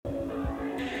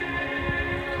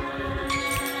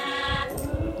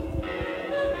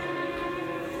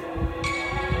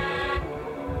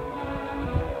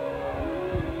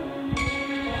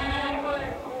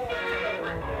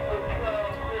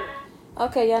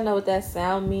Okay, y'all know what that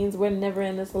sound means. We're never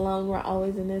in this alone. We're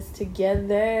always in this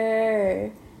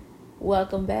together.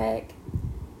 Welcome back.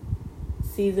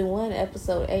 Season 1,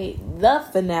 Episode 8, the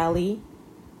finale.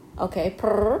 Okay,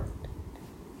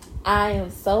 I am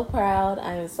so proud.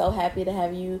 I am so happy to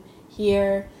have you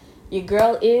here. Your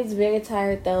girl is very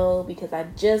tired though because I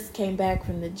just came back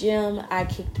from the gym. I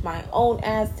kicked my own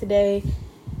ass today.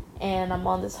 And I'm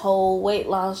on this whole weight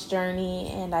loss journey.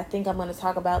 And I think I'm going to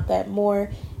talk about that more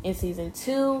in Season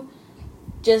 2.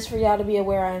 Just for y'all to be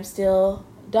aware, I am still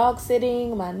dog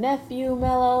sitting my nephew,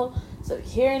 Mello. So if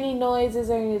you hear any noises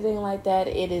or anything like that,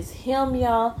 it is him,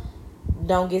 y'all.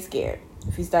 Don't get scared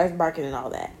if he starts barking and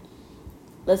all that.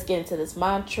 Let's get into this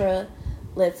mantra.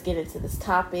 Let's get into this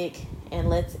topic. And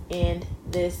let's end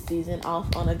this season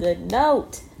off on a good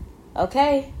note.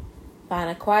 Okay?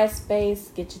 Find a quiet space.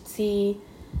 Get your tea.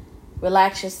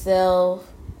 Relax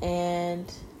yourself, and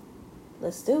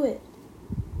let's do it.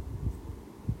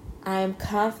 I am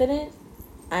confident.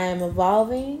 I am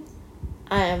evolving.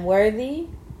 I am worthy.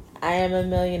 I am a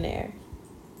millionaire.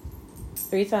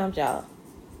 3 times, y'all.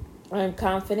 I am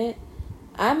confident.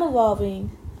 I am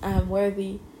evolving. I am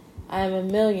worthy. I am a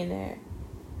millionaire.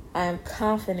 I am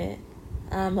confident.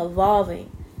 I am evolving.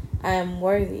 I am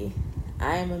worthy.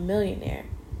 I am a millionaire.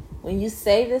 When you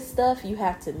say this stuff, you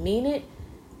have to mean it.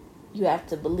 You have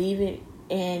to believe it,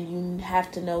 and you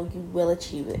have to know you will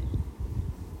achieve it.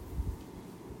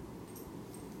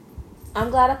 I'm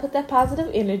glad I put that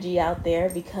positive energy out there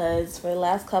because for the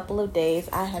last couple of days,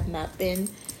 I have not been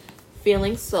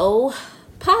feeling so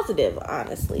positive,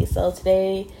 honestly. So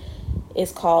today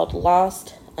is called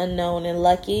Lost, Unknown, and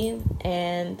Lucky.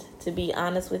 And to be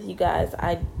honest with you guys,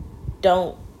 I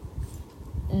don't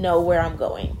know where I'm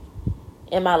going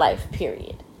in my life,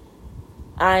 period.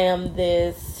 I am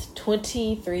this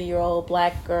 23-year-old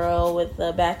black girl with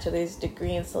a bachelor's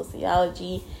degree in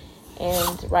sociology,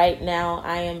 and right now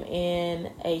I am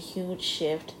in a huge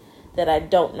shift that I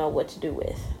don't know what to do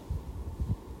with.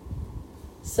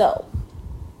 So,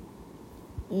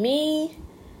 me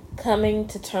coming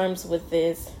to terms with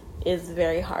this is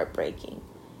very heartbreaking.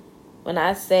 When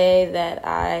I say that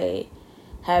I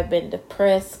have been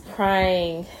depressed,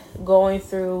 crying, going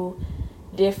through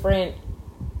different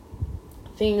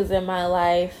things in my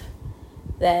life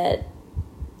that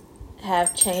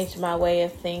have changed my way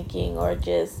of thinking or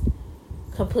just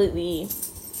completely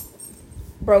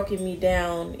broken me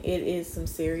down, it is some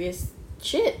serious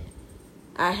shit.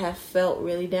 I have felt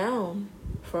really down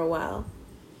for a while.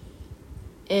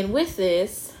 And with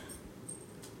this,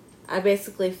 I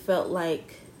basically felt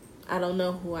like I don't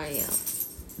know who I am.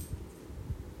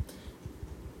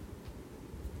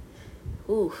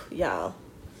 Ooh, y'all.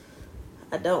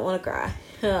 I don't want to cry.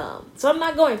 So I'm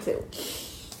not going to.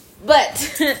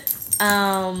 But,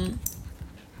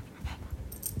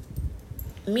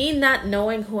 me not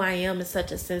knowing who I am is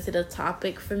such a sensitive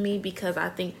topic for me because I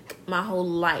think my whole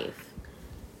life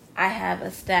I have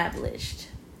established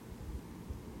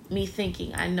me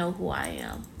thinking I know who I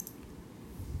am.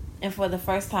 And for the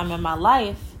first time in my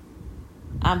life,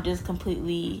 I'm just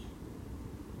completely,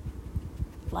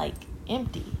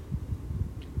 empty.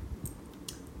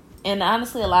 And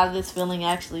honestly, a lot of this feeling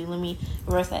actually, let me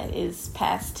reverse that, is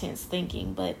past tense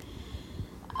thinking. But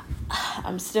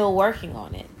I'm still working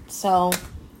on it. So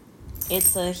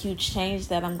it's a huge change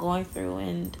that I'm going through.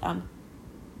 And I'm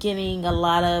getting a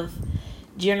lot of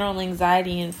general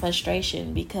anxiety and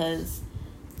frustration because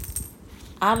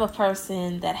I'm a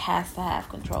person that has to have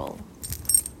control.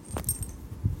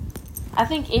 I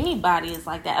think anybody is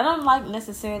like that. I don't like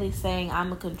necessarily saying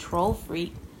I'm a control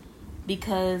freak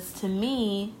because to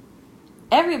me,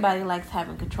 everybody likes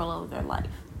having control over their life.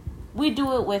 We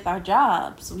do it with our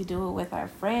jobs. We do it with our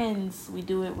friends. We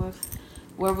do it with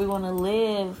where we want to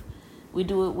live. We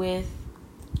do it with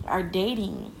our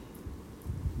dating.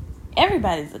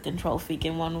 Everybody's a control freak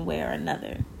in one way or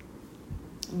another.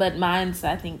 But mine,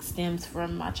 I think, stems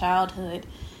from my childhood.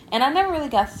 And I never really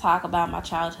got to talk about my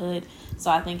childhood.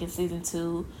 So I think in season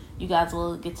 2, you guys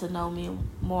will get to know me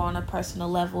more on a personal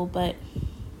level. But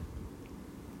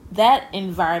that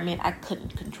environment I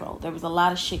couldn't control. There was a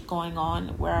lot of shit going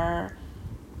on where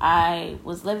I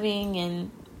was living and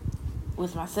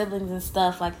with my siblings and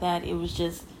stuff like that. It was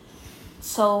just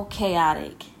so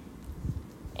chaotic.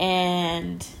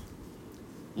 And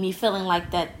me feeling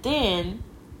like that then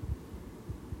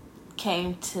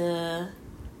came to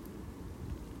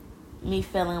me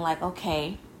feeling like,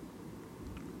 okay,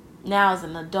 now as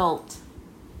an adult,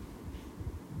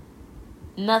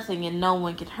 nothing and no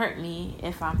one can hurt me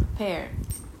if I'm prepared.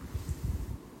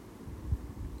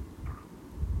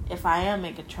 If I am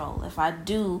in control. If I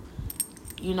do,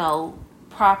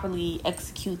 properly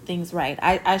execute things right,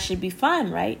 I should be fine,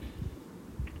 right?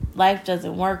 Life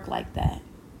doesn't work like that.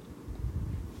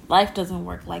 Life doesn't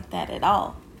work like that at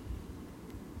all.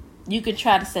 You can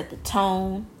try to set the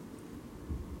tone,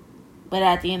 but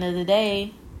at the end of the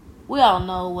day, we all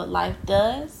know what life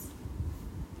does,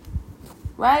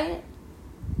 right?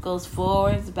 Goes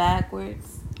forwards,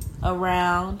 backwards,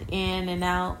 around, in and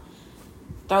out,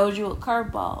 throws you a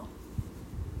curveball.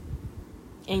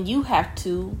 And you have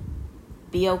to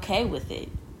be okay with it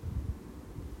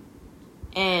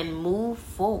and move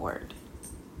forward.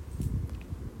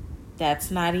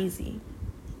 That's not easy.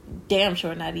 Damn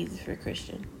sure not easy for a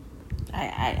Christian. I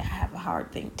have a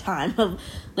hard time of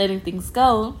letting things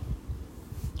go.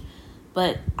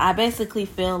 But I basically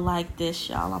feel like this,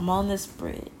 y'all. I'm on this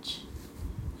bridge.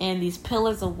 And these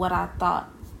pillars of what I thought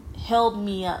held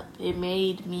me up. It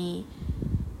made me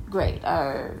great.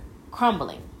 Are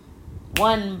crumbling.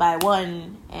 One by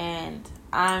one. And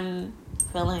I'm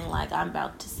feeling like I'm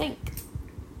about to sink.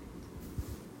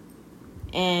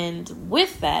 And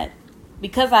with that,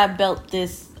 because I built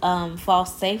this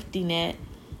false safety net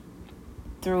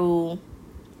through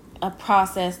a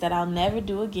process that I'll never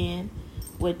do again,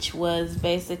 which was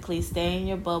basically stay in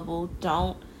your bubble,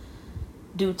 don't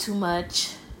do too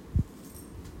much,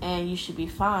 and you should be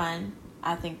fine.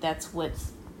 I think that's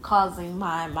what's causing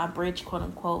my bridge, quote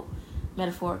unquote,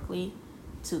 metaphorically,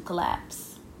 to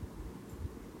collapse.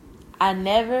 I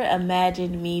never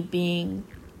imagined me being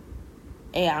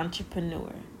an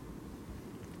entrepreneur.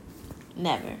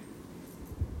 Never.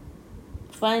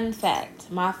 Fun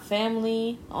fact, my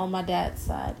family on my dad's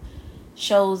side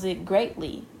shows it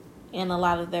greatly in a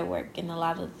lot of their work and a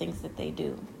lot of the things that they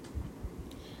do.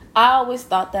 I always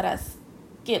thought that I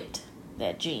skipped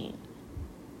that gene.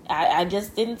 I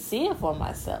just didn't see it for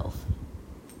myself.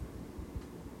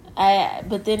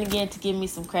 But then again, to give me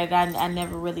some credit, I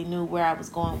never really knew where I was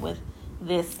going with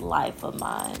this life of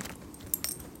mine.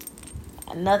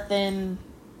 Nothing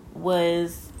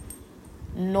was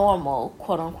normal,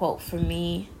 quote unquote, for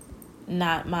me.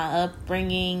 Not my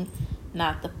upbringing,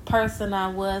 not the person I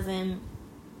was in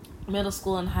middle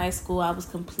school and high school. I was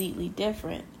completely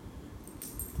different.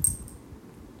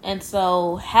 And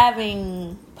so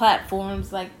having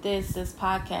platforms like this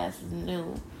podcast is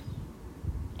new.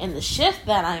 And the shift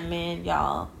that I'm in,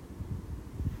 y'all,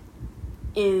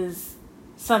 is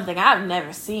something I've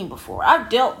never seen before. I've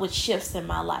dealt with shifts in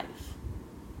my life.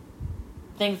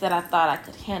 Things that I thought I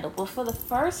could handle. But for the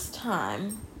first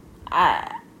time,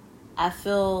 I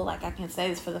feel like I can say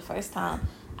this for the first time,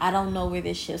 I don't know where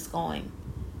this shift's going.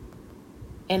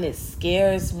 And it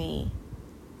scares me.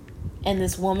 And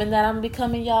this woman that I'm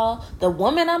becoming, y'all, the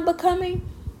woman I'm becoming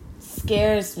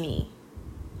scares me.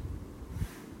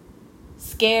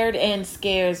 Scared and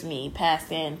scares me,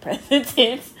 past and present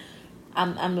tense.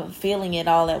 I'm feeling it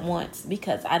all at once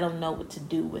because I don't know what to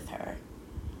do with her.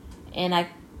 And I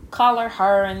call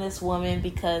her and this woman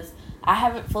because I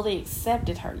haven't fully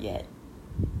accepted her yet.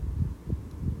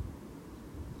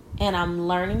 And I'm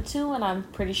learning to, and I'm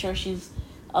pretty sure she's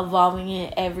evolving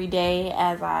it every day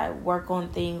as I work on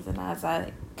things and as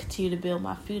I continue to build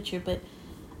my future. But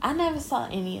I never saw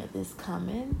any of this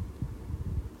coming.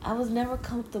 I was never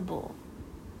comfortable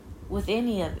with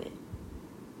any of it.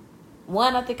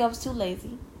 One, I think I was too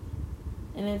lazy.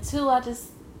 And then two, I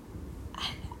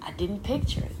didn't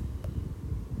picture it.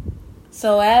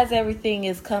 So as everything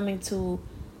is coming to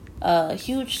a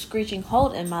huge screeching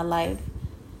halt in my life,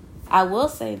 I will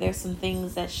say there's some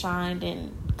things that shined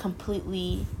and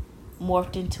completely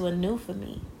morphed into a new for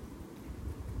me.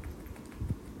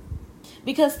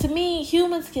 Because to me,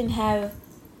 humans can have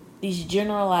these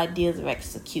general ideas of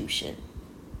execution,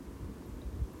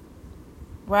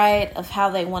 right? Of how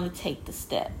they want to take the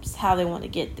steps, how they want to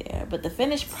get there. But the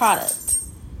finished product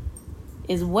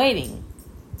is waiting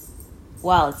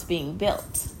while it's being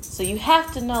built. So you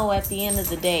have to know at the end of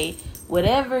the day,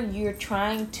 whatever you're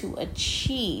trying to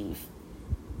achieve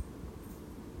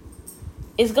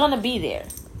is going to be there.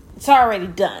 It's already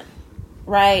done,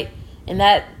 right? And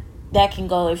that can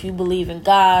go if you believe in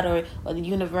God or the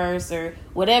universe or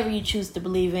whatever you choose to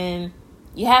believe in.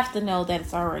 You have to know that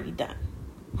it's already done.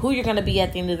 Who you're going to be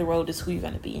at the end of the road is who you're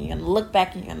going to be. And you're going to look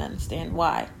back and you're going to understand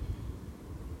why.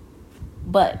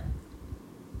 But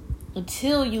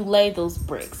until you lay those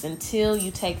bricks, until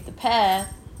you take the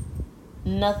path,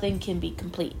 nothing can be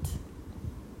complete.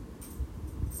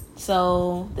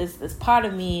 So this part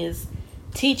of me is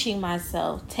teaching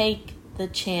myself, take the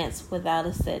chance without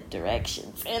a set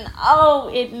directions. And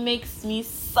oh, it makes me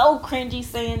so cringy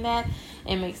saying that.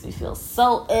 It makes me feel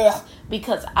so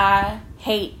because I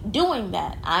hate doing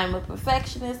that. I'm a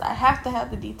perfectionist. I have to have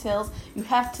the details. You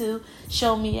have to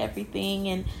show me everything.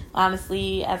 And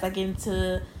honestly, as I get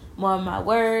into more of my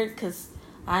word, because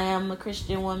I am a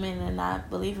Christian woman and I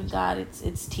believe in God,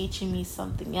 it's teaching me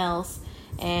something else.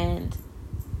 And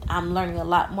I'm learning a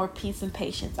lot more peace and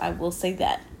patience. I will say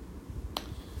that.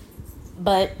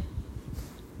 But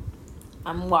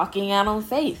I'm walking out on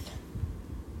faith.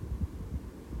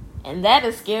 And that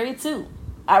is scary too.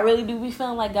 I really do be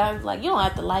feeling like God is like, you don't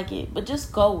have to like it, but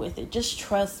just go with it. Just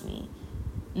trust me.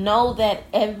 Know that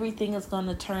everything is going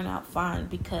to turn out fine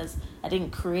because I didn't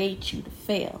create you to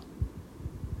fail.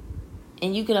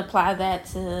 And you can apply that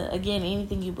to, again,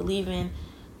 anything you believe in.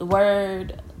 The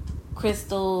word,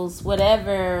 crystals,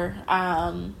 whatever.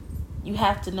 You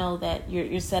have to know that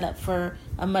you're set up for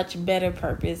a much better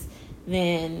purpose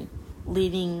than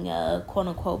leading a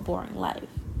quote-unquote boring life.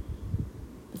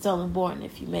 It's only boring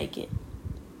if you make it.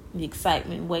 The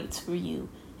excitement waits for you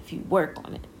if you work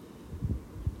on it.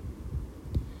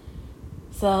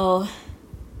 So,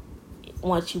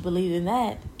 once you believe in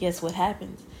that, guess what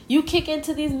happens? You kick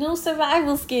into these new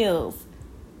survival skills.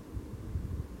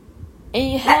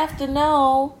 And you have to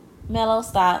know, Mellow,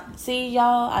 stop. See,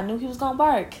 y'all, I knew he was going to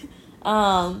bark.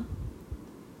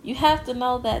 You have to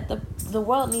know that the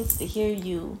world needs to hear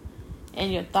you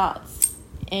and your thoughts.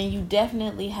 And you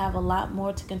definitely have a lot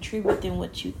more to contribute than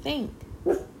what you think.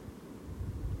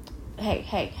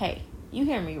 Hey. You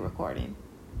hear me recording.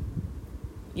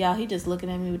 Y'all, he just looking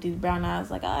at me with these brown eyes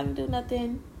like, I didn't do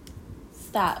nothing.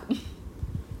 Stop.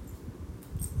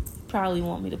 Probably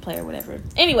want me to play or whatever.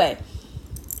 Anyway.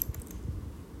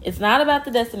 It's not about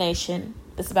the destination.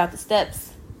 It's about the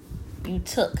steps you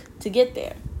took to get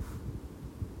there.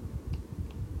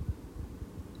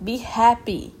 Be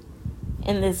happy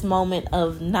in this moment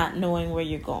of not knowing where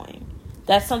you're going.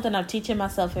 That's something I'm teaching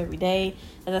myself every day.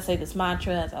 As I say this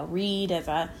mantra, as I read, as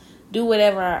I do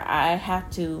whatever I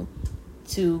have to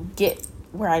get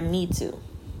where I need to.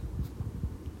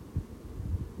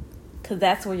 Because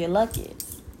that's where your luck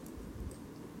is.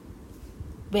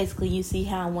 Basically, you see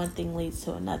how one thing leads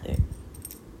to another.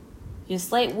 Your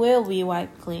slate will be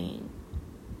wiped clean.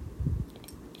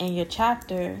 And your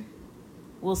chapter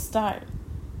will start.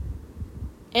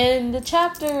 And the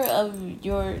chapter of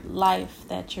your life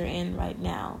that you're in right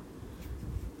now,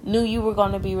 knew you were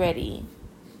going to be ready.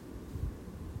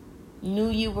 Knew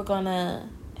you were going to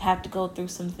have to go through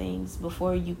some things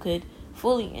before you could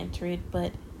fully enter it,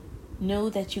 but knew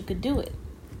that you could do it.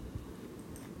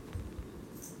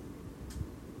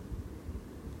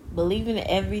 Believing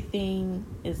everything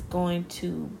is going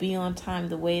to be on time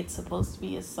the way it's supposed to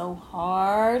be is so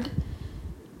hard,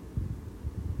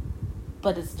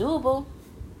 but it's doable.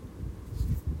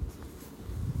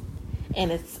 And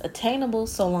it's attainable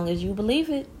so long as you believe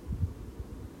it.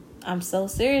 I'm so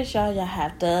serious, y'all. Y'all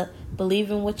have to believe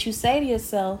in what you say to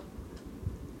yourself.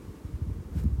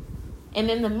 And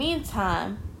in the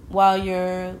meantime, while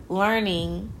you're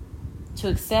learning to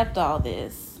accept all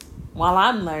this, while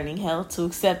I'm learning to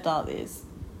accept all this,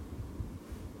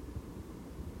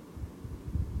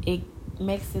 it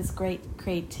makes this great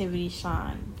creativity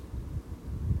shine.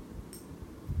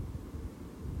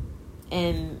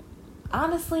 And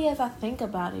honestly, as I think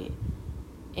about it,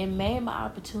 it made my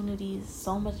opportunities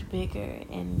so much bigger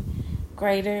and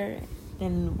greater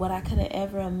than what I could have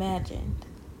ever imagined.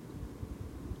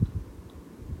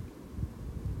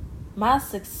 My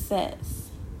success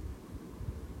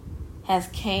has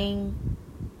came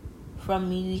from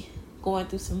me going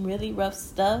through some really rough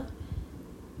stuff,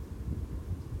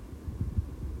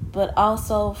 but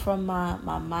also from my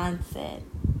mindset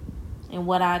and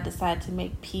what I decided to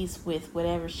make peace with,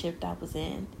 whatever shift I was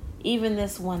in. Even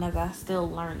this one, as I still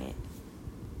learn it,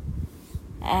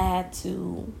 I had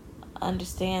to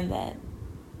understand that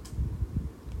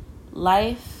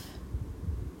life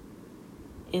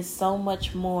is so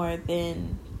much more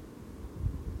than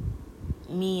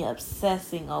me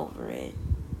obsessing over it.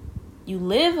 You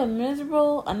live a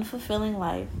miserable, unfulfilling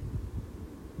life,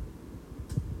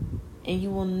 and you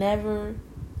will never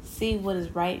see what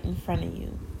is right in front of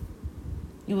you.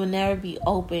 You will never be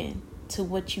open to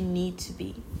what you need to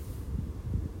be.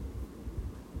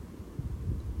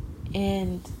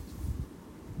 And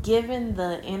given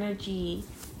the energy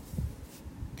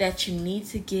that you need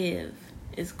to give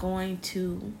is going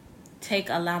to take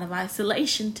a lot of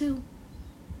isolation too.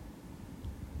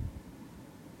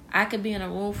 I could be in a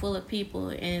room full of people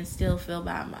and still feel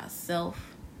by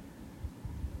myself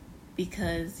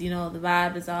because, the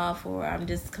vibe is off, or I'm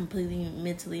just completely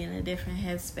mentally in a different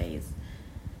headspace.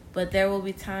 But there will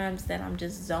be times that I'm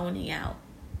just zoning out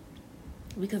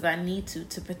because I need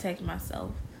to protect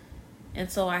myself. And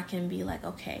so I can be like,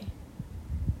 okay,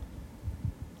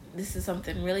 this is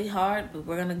something really hard, but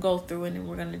we're going to go through it and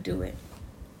we're going to do it.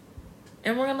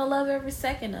 And we're going to love every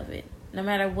second of it, no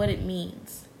matter what it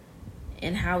means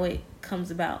and how it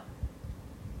comes about.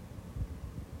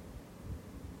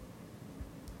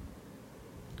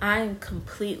 I am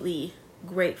completely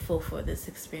grateful for this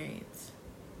experience.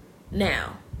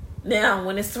 Now,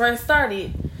 when it first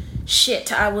started,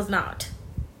 shit, I was not.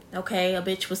 Okay, a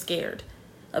bitch was scared.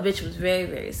 A bitch was very,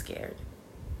 very scared.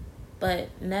 But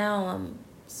now I'm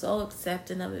so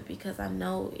accepting of it because I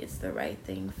know it's the right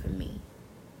thing for me.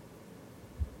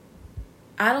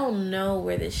 I don't know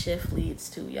where this shift leads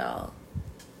to, y'all.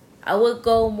 I would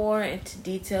go more into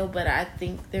detail, but I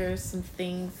think there's some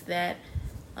things that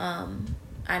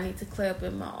I need to clear up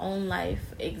in my own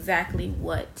life exactly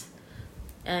what.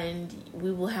 And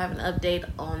we will have an update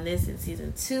on this in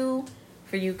season 2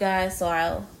 for you guys,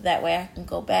 so that way I can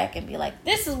go back and be like,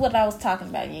 this is what I was talking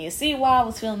about. And you see why I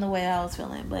was feeling the way I was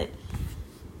feeling. But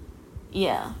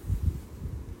yeah,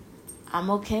 I'm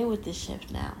okay with this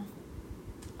shift now.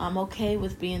 I'm okay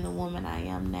with being the woman I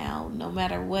am now, no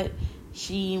matter what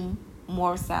she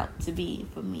morphs out to be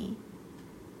for me.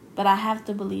 But I have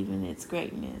to believe in its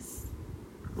greatness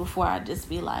before I just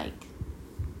be like,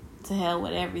 to hell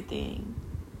with everything.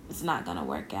 It's not going to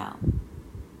work out.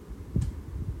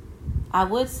 I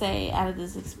would say out of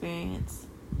this experience,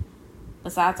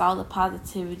 besides all the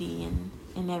positivity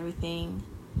and everything,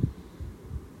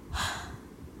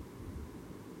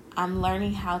 I'm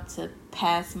learning how to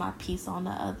pass my peace on to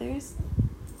others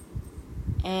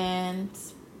and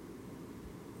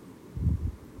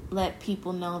let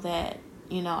people know that,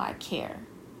 I care.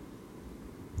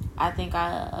 I think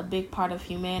a big part of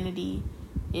humanity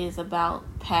is about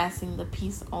passing the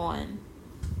peace on.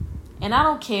 And I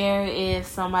don't care if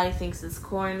somebody thinks it's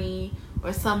corny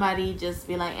or somebody just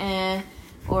be like,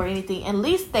 or anything. At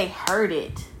least they heard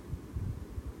it.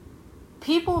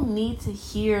 People need to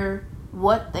hear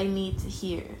what they need to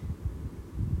hear.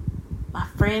 My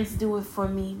friends do it for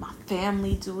me. My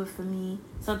family do it for me.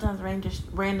 Sometimes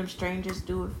random strangers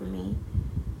do it for me.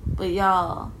 But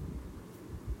y'all,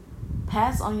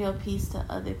 pass on your peace to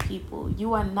other people.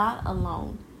 You are not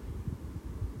alone.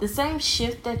 The same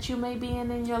shift that you may be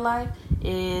in your life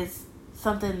is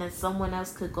something that someone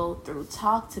else could go through.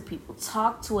 Talk to people.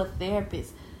 Talk to a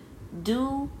therapist.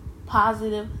 Do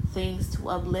positive things to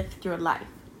uplift your life.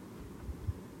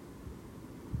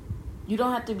 You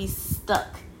don't have to be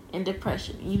stuck in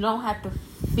depression. You don't have to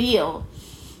feel,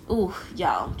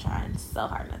 y'all, I'm trying so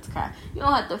hard not to cry. You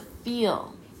don't have to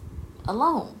feel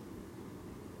alone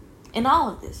in all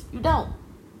of this. You don't.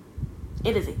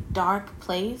 It is a dark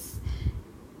place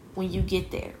when you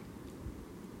get there,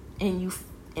 and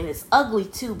it's ugly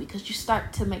too, because you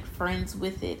start to make friends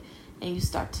with it and you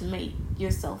start to make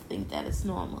yourself think that it's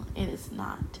normal, and it's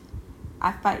not.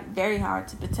 I fight very hard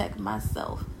to protect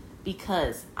myself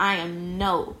because I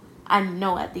know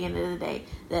at the end of the day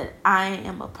that I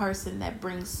am a person that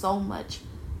brings so much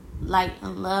light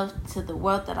and love to the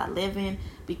world that I live in,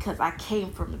 because I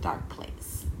came from a dark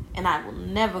place and I will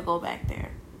never go back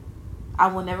there. I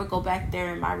will never go back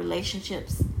there in my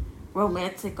relationships,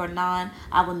 romantic or non.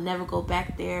 I will never go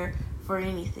back there for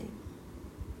anything.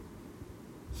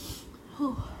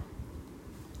 Whew.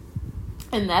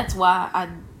 And that's why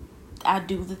I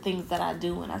do the things that I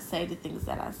do and I say the things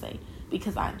that I say,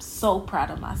 because I'm so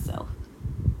proud of myself.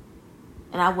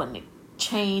 And I wouldn't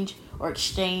change or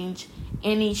exchange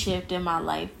any shift in my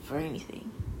life for anything.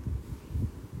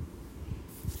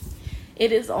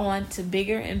 It is on to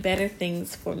bigger and better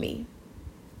things for me.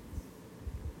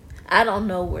 I don't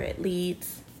know where it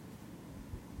leads,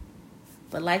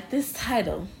 but like this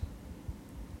title,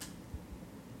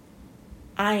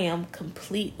 I am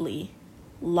completely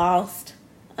lost,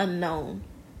 unknown.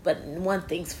 But one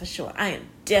thing's for sure, I am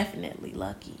definitely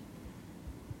lucky,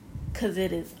 because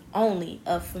it is only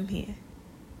up from here.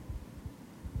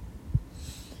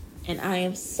 And I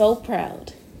am so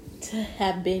proud to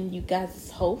have been you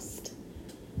guys' host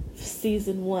for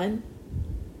season 1.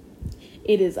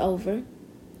 It is over.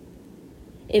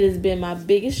 It has been my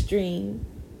biggest dream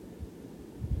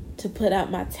to put out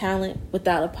my talent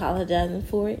without apologizing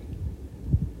for it.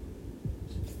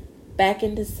 Back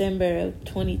in December of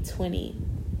 2020,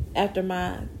 after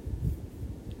my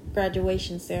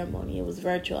graduation ceremony, it was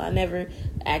virtual. I never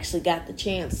actually got the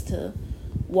chance to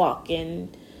walk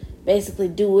and basically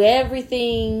do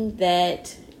everything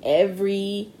that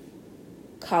every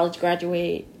college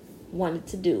graduate wanted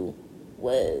to do,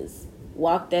 was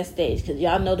walk that stage. Because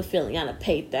y'all know the feeling. Y'all done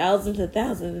paid thousands and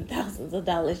thousands and thousands of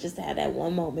dollars just to have that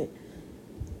one moment.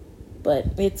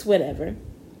 But it's whatever.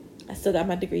 I still got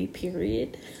my degree,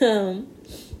 period.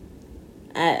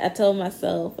 I told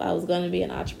myself I was going to be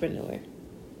an entrepreneur.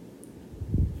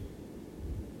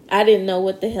 I didn't know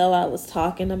what the hell I was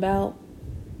talking about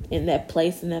in that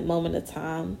place, in that moment of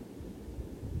time.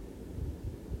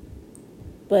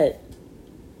 But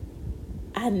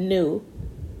I knew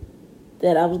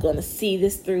that I was going to see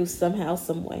this through somehow,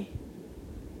 some way.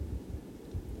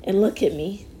 And look at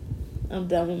me. I'm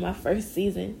done with my first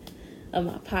season of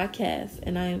my podcast.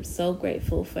 And I am so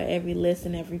grateful for every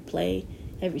listen, every play,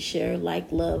 every share,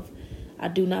 like, love. I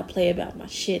do not play about my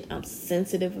shit. I'm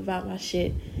sensitive about my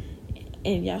shit.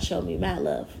 And y'all show me mad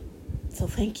love. So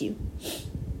thank you.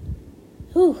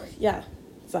 Whew, yeah.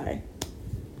 Sorry.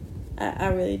 I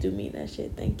really do mean that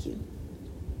shit. Thank you.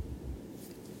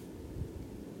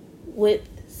 With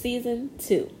season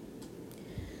 2,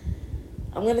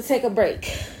 I'm going to take a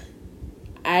break.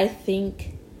 I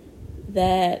think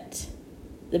that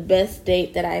the best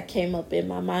date that I came up in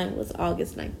my mind was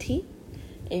August 19th.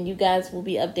 And you guys will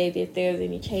be updated if there's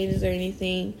any changes or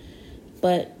anything.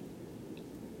 But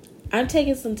I'm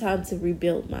taking some time to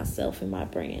rebuild myself and my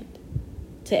brand,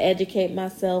 to educate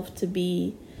myself, to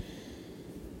be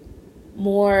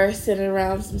more centered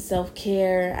around some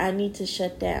self-care. I need to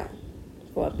shut down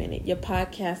for a minute. Your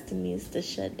podcasting needs to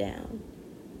shut down.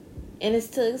 And it's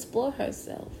to explore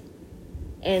herself.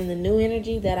 And the new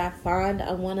energy that I find,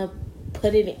 I want to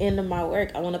put it into my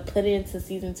work. I want to put it into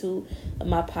season 2 of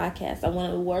my podcast. I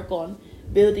want to work on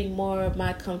building more of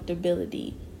my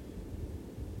comfortability.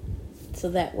 So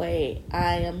that way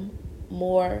I am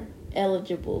more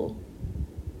eligible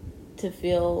to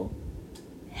feel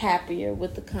happier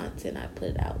with the content I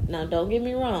put out. Now, don't get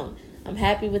me wrong. I'm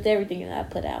happy with everything that I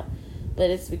put out. But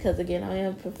it's because, again, I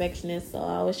am a perfectionist. So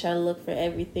I always try to look for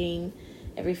everything,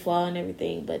 every flaw and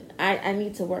everything. But I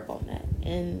need to work on that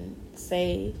and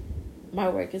say my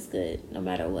work is good no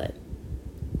matter what.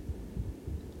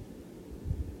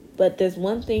 But there's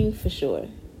one thing for sure.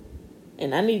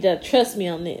 And I need you to trust me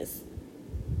on this.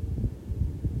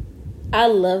 I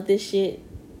love this shit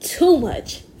too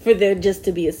much for there just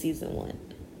to be a season 1.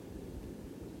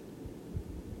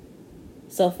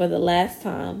 So for the last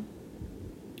time,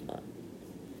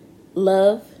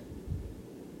 love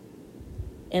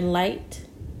and light,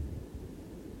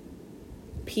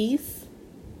 peace.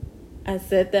 I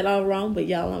said that all wrong, but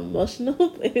y'all, I'm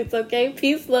emotional. It's okay.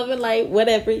 Peace, love, and light,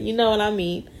 whatever. You know what I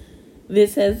mean.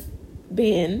 This has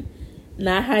been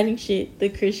Not Hiding Shit, the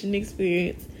Christian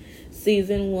Experience,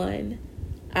 season 1.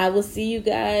 I will see you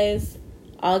guys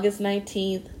August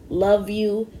 19th. Love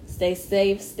you. Stay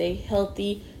safe. Stay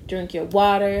healthy. Drink your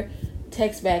water.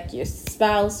 Text back your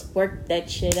spouse. Work that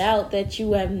shit out that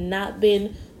you have not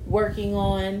been working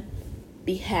on.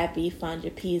 Be happy. Find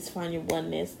your peace. Find your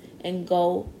oneness. And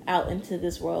go out into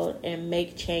this world and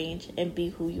make change and be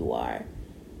who you are.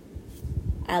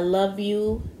 I love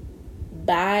you.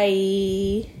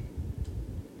 Bye.